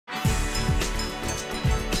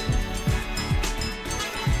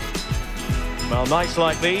Well, nights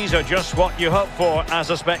like these are just what you hope for as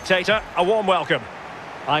a spectator. A warm welcome.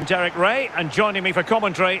 I'm Derek Ray, and joining me for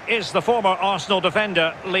commentary is the former Arsenal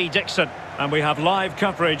defender, Lee Dixon. And we have live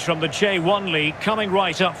coverage from the J1 League coming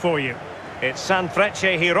right up for you. It's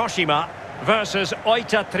Sanfrecce Hiroshima versus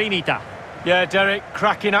Oita Trinita. Yeah, Derek,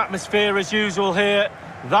 cracking atmosphere as usual here.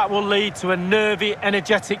 That will lead to a nervy,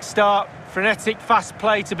 energetic start. Frenetic, fast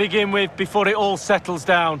play to begin with before it all settles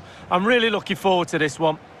down. I'm really looking forward to this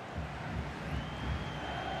one.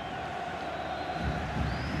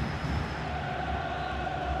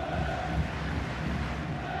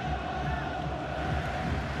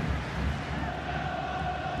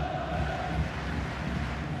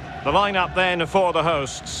 The lineup then for the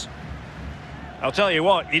hosts. I'll tell you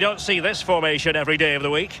what, you don't see this formation every day of the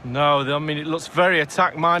week. No, I mean, it looks very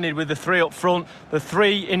attack-minded with the three up front, the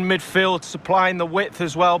three in midfield supplying the width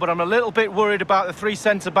as well, but I'm a little bit worried about the three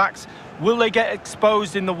centre-backs. Will they get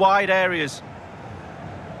exposed in the wide areas?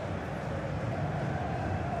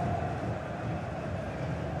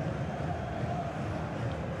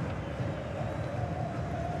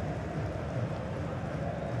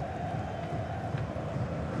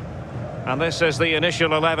 And this is the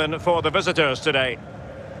initial 11 for the visitors today.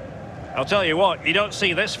 I'll tell you what, you don't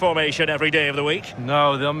see this formation every day of the week.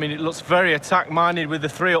 No, I mean, it looks very attack-minded with the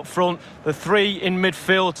three up front, the three in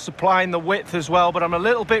midfield supplying the width as well, but I'm a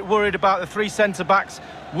little bit worried about the three centre-backs.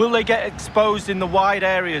 Will they get exposed in the wide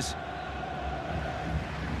areas?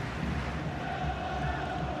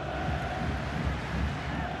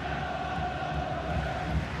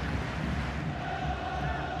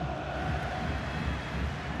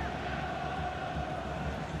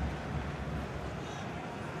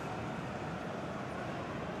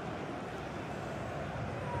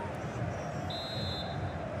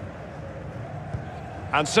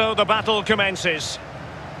 And so the battle commences.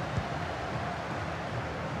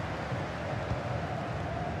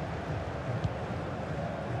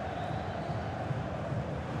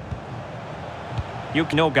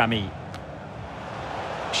 Yuknogami.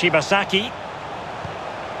 Shibasaki.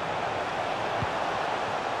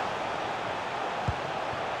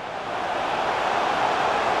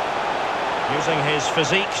 Using his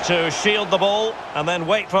physique to shield the ball and then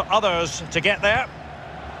wait for others to get there.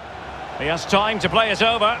 He has time to play it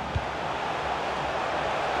over.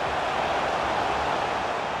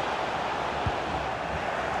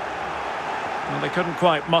 Well, they couldn't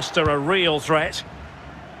quite muster a real threat.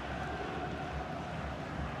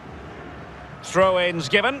 Throw-ins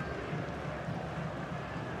given.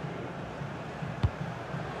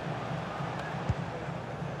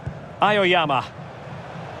 Aoyama.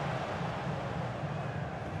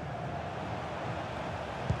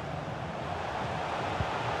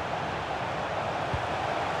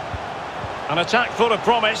 An attack full of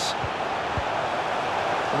promise.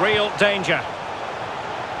 Real danger.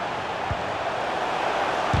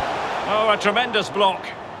 Oh, a tremendous block.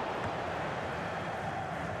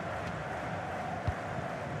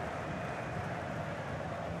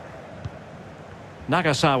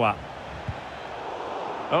 Nagasawa.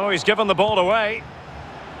 Oh, he's given the ball away.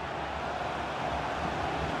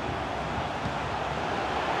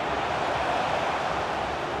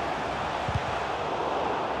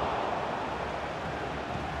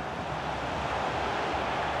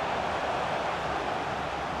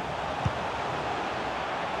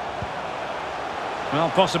 Well,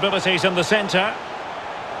 possibilities in the centre.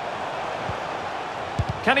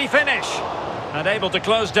 Can he finish? And able to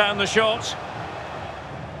close down the shot.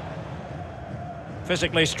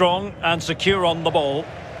 Physically strong and secure on the ball.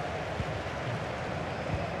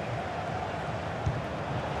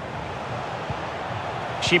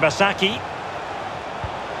 Shibasaki.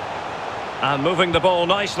 And moving the ball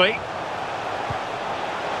nicely.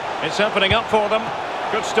 It's opening up for them.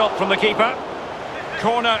 Good stop from the keeper.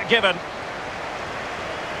 Corner given.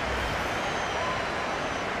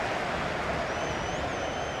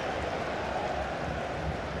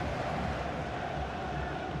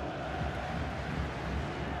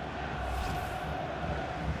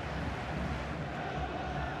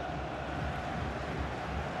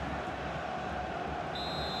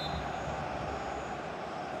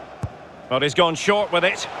 But he's gone short with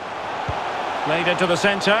it. Played into the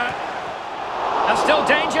centre. And still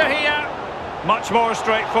danger here. Much more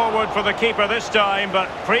straightforward for the keeper this time, but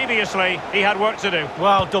previously he had work to do.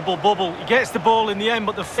 Well, double bubble. He gets the ball in the end,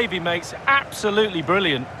 but the save he makes absolutely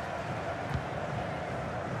brilliant.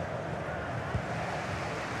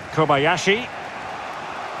 Kobayashi.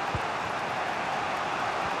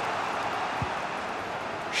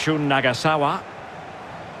 Shun Nagasawa.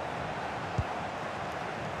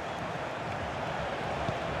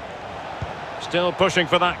 Still pushing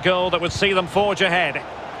for that goal that would see them forge ahead.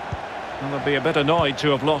 And they'll be a bit annoyed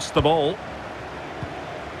to have lost the ball.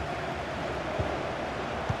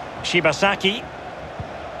 Shibasaki.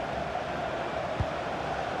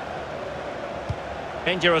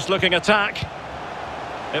 Dangerous looking attack.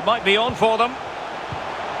 It might be on for them.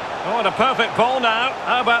 Oh, and a perfect ball now.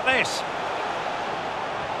 How about this?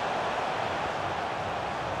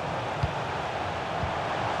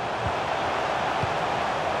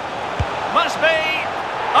 Must be.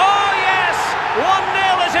 Oh, yes!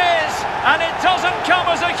 1-0 it is! And it doesn't come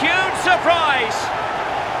as a huge surprise.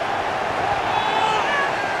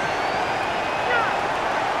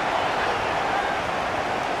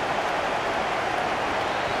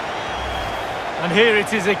 And here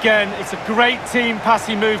it is again. It's a great team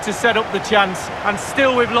passing move to set up the chance. And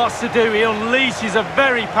still with lots to do, he unleashes a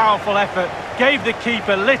very powerful effort. Gave the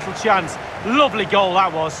keeper little chance. Lovely goal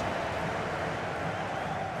that was.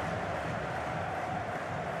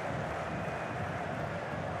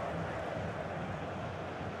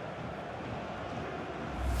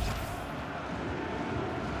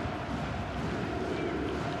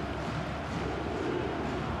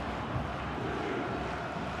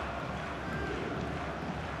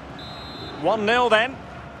 One 1-0 then.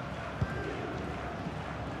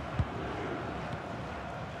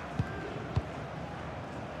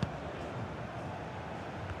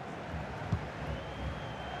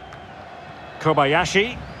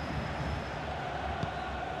 Kobayashi.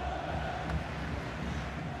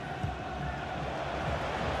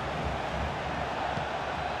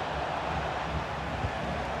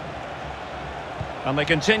 And they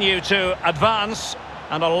continue to advance,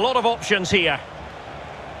 and a lot of options here.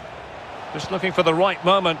 Just looking for the right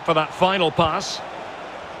moment for that final pass.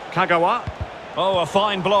 Kagawa. Oh, a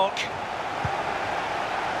fine block.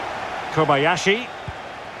 Kobayashi.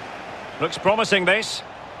 Looks promising, this.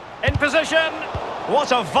 In position.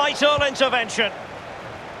 What a vital intervention.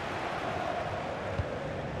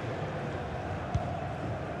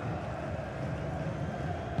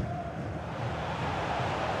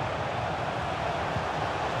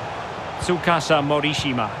 Tsukasa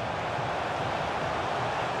Morishima.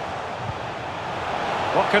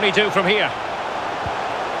 What can he do from here?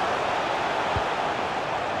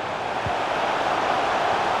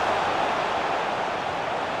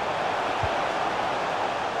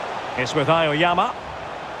 It's with Aoyama.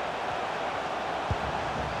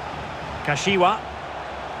 Kashiwa.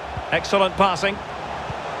 Excellent passing.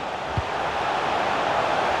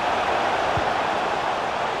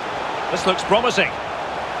 This looks promising.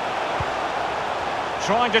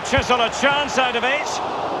 Trying to chisel a chance out of it.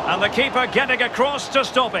 And the keeper getting across to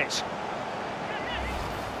stop it.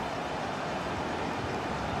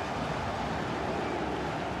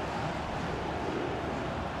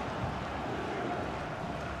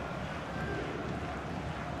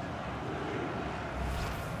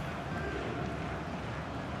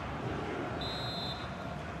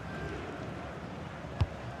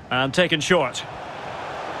 And taken short.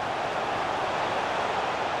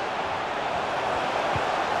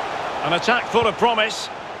 An attack full of promise.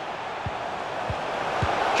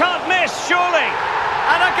 Can't miss, surely.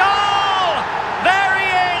 And a goal! There he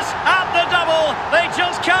is at the double. They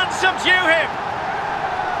just can't subdue him.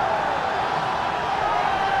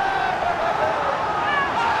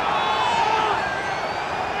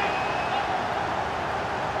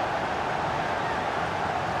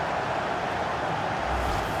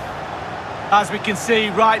 As we can see,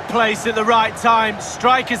 right place at the right time.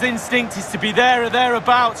 Striker's instinct is to be there or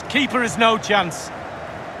thereabouts. Keeper has no chance.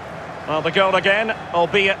 Well, the goal again,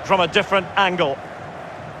 albeit from a different angle.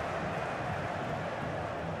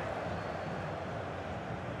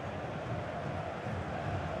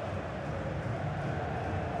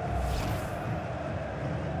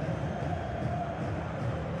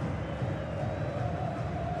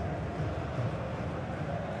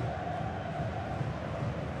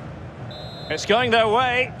 It's going their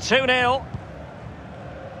way, 2-0.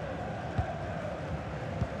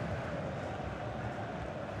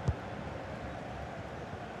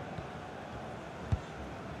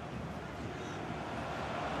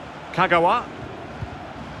 Kagawa.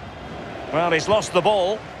 Well, he's lost the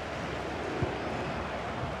ball.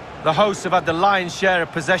 The hosts have had the lion's share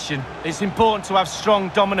of possession. It's important to have strong,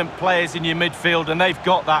 dominant players in your midfield, and they've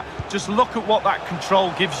got that. Just look at what that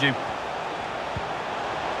control gives you.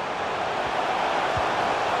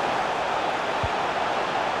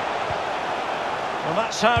 Well,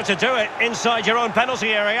 that's how to do it inside your own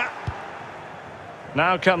penalty area.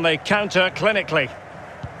 Now can they counter clinically?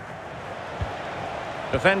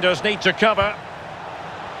 Defenders need to cover.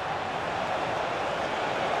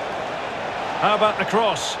 How about the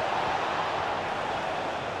cross?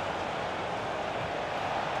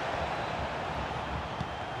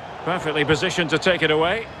 Perfectly positioned to take it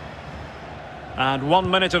away. And 1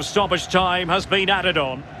 minute of stoppage time has been added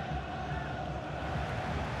on.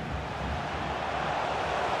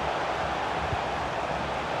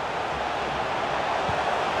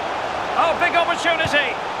 Oh, big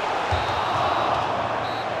opportunity!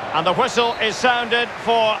 And the whistle is sounded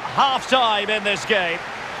for half-time in this game.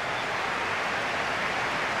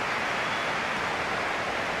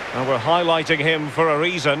 And we're highlighting him for a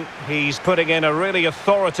reason. He's putting in a really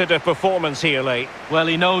authoritative performance here, Lee. Well,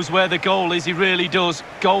 he knows where the goal is, he really does.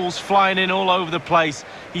 Goals flying in all over the place.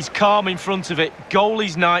 He's calm in front of it.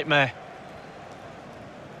 Goalie's nightmare.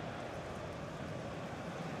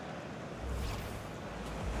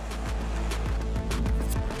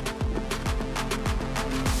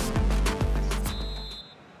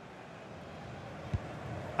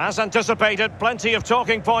 As anticipated, plenty of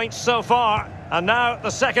talking points so far. And now the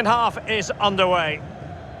second half is underway.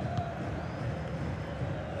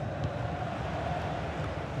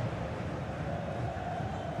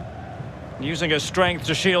 Using his strength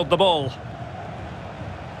to shield the ball.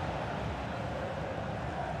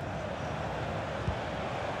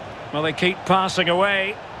 Well, they keep passing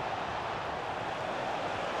away.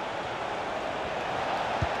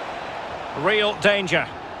 Real danger.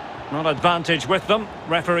 Not advantage with them.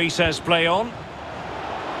 Referee says play on.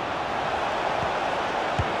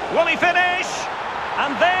 Will he finish?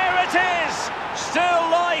 And there it is! Still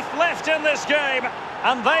life left in this game.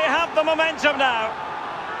 And they have the momentum now.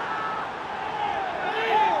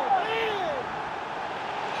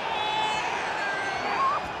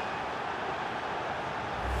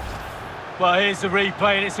 Well, here's the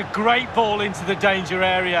replay, and it's a great ball into the danger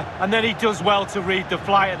area. And then he does well to read the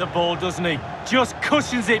flight of the ball, doesn't he? Just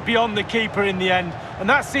cushions it beyond the keeper in the end. And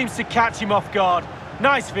that seems to catch him off guard.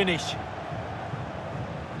 Nice finish.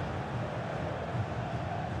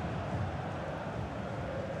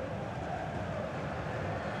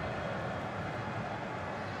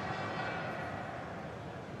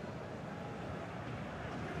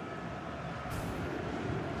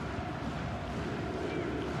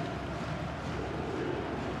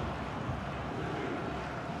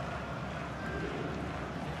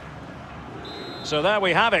 So there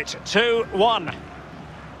we have it, 2-1.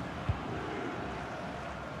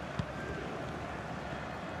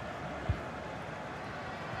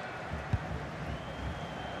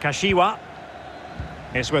 Kashiwa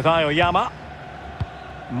is with Aoyama.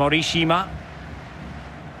 Morishima.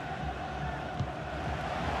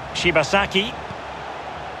 Shibasaki.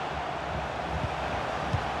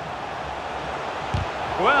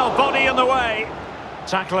 Well, body in the way.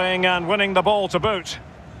 Tackling and winning the ball to boot.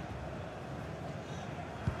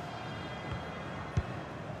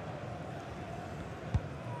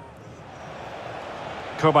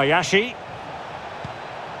 Kobayashi.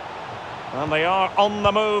 And they are on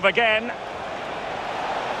the move again.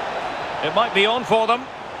 It might be on for them.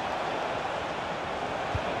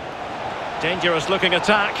 Dangerous looking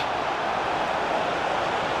attack.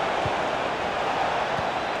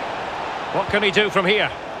 What can he do from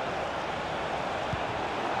here?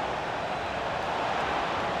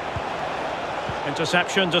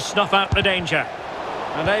 Interception to snuff out the danger.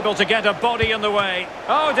 And able to get a body in the way.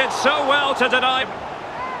 Oh, did so well to deny.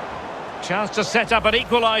 Chance to set up an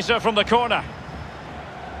equaliser from the corner.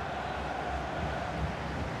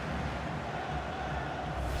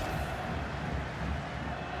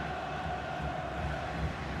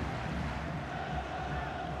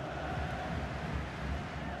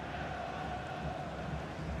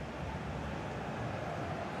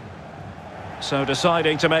 So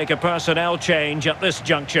deciding to make a personnel change at this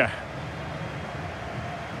juncture.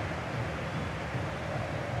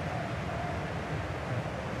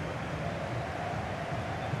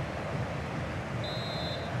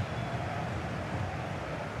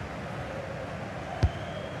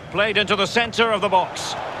 Played into the centre of the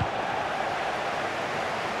box.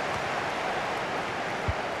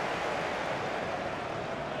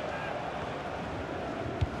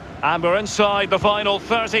 And we're inside the final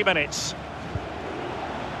 30 minutes.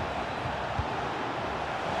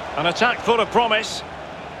 An attack full of promise.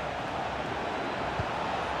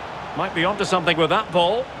 Might be onto something with that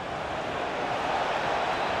ball.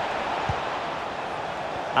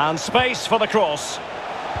 And space for the cross.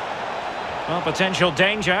 Well, potential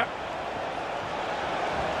danger.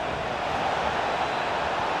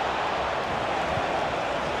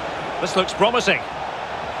 This looks promising.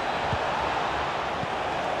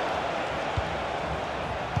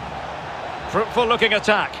 Fruitful looking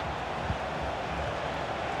attack.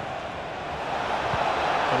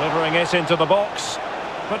 Delivering it into the box.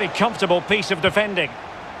 Pretty comfortable piece of defending.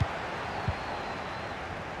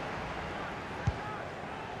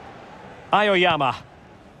 Aoyama.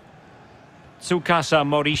 Tsukasa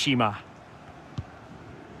Morishima.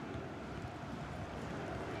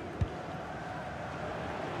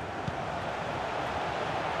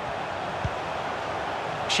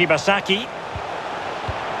 Shibasaki.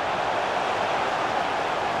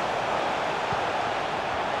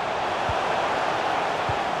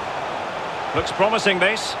 Looks promising,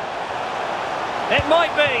 this. It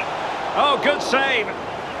might be. Oh, good save.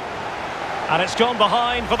 And it's gone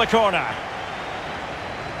behind for the corner.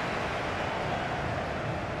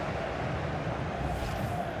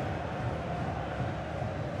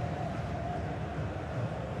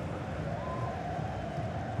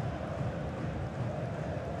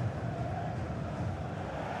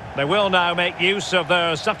 They will now make use of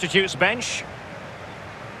their substitutes bench.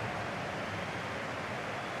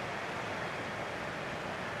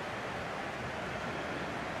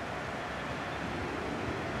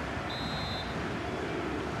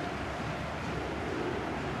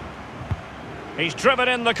 He's driven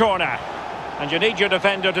in the corner. And you need your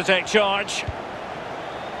defender to take charge.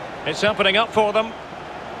 It's opening up for them.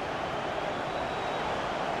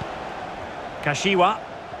 Kashiwa.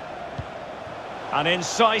 An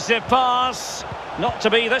incisive pass. Not to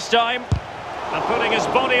be this time. And putting his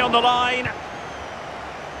body on the line.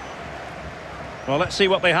 Well, let's see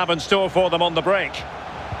what they have in store for them on the break.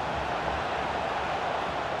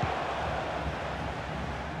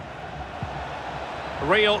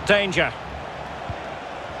 Real danger.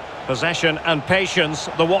 Possession and patience,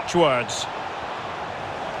 the watchwords.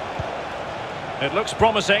 It looks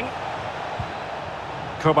promising.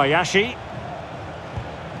 Kobayashi.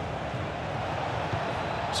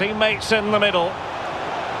 Teammates in the middle.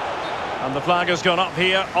 And the flag has gone up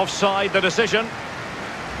here, offside the decision.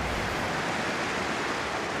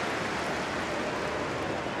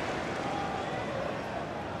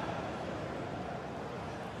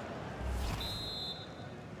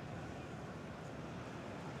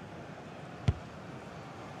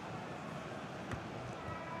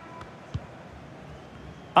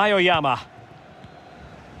 Aoyama.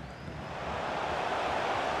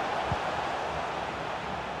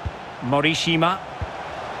 Morishima.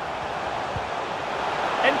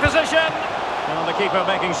 In position. Well, the keeper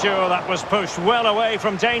making sure that was pushed well away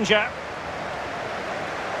from danger.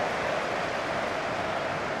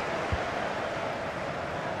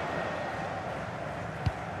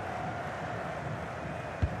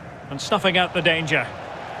 And snuffing out the danger.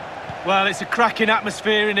 Well, it's a cracking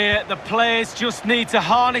atmosphere in here. The players just need to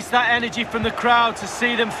harness that energy from the crowd to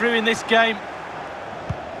see them through in this game.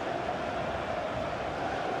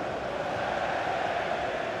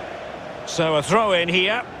 So a throw in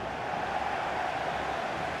here.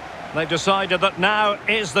 They've decided that now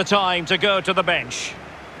is the time to go to the bench.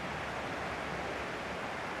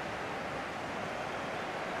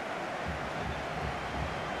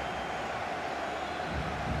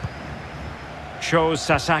 Sho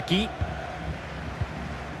Sasaki.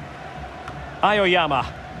 Aoyama.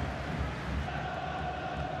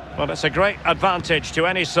 Well, it's a great advantage to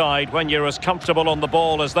any side when you're as comfortable on the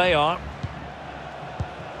ball as they are.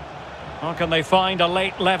 Or can they find a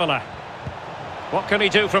late leveller? What can he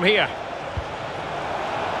do from here?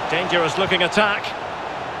 Dangerous looking attack.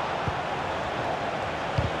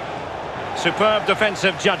 Superb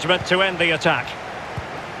defensive judgment to end the attack.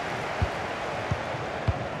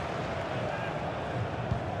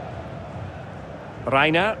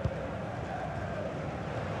 Reiner.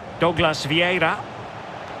 Douglas Vieira.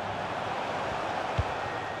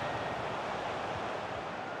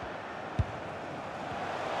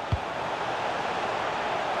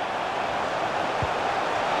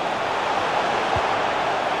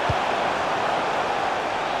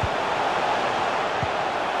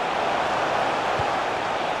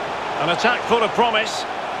 An attack full of promise.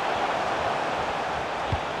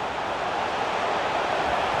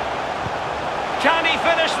 Can he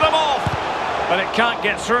finish them off? But it can't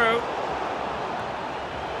get through.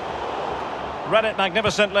 Read it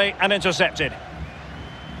magnificently and intercepted.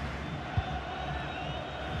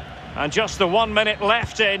 And just the 1 minute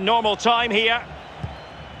left in normal time here.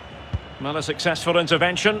 Well, a successful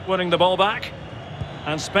intervention, winning the ball back.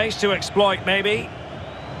 And space to exploit, maybe.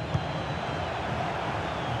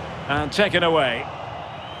 And taken away.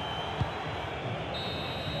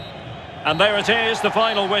 And there it is, the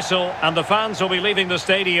final whistle, and the fans will be leaving the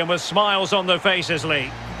stadium with smiles on their faces,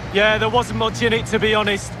 Lee. Yeah, there wasn't much in it, to be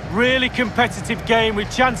honest. Really competitive game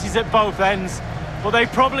with chances at both ends. But they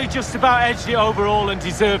probably just about edged it overall and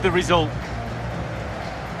deserved the result.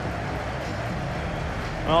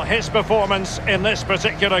 Well, his performance in this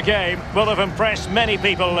particular game will have impressed many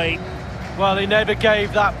people, Lee. Well, he never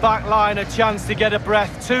gave that back line a chance to get a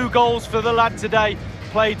breath. 2 goals for the lad today.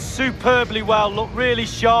 Played superbly well, looked really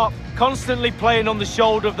sharp, constantly playing on the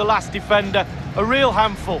shoulder of the last defender. A real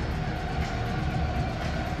handful.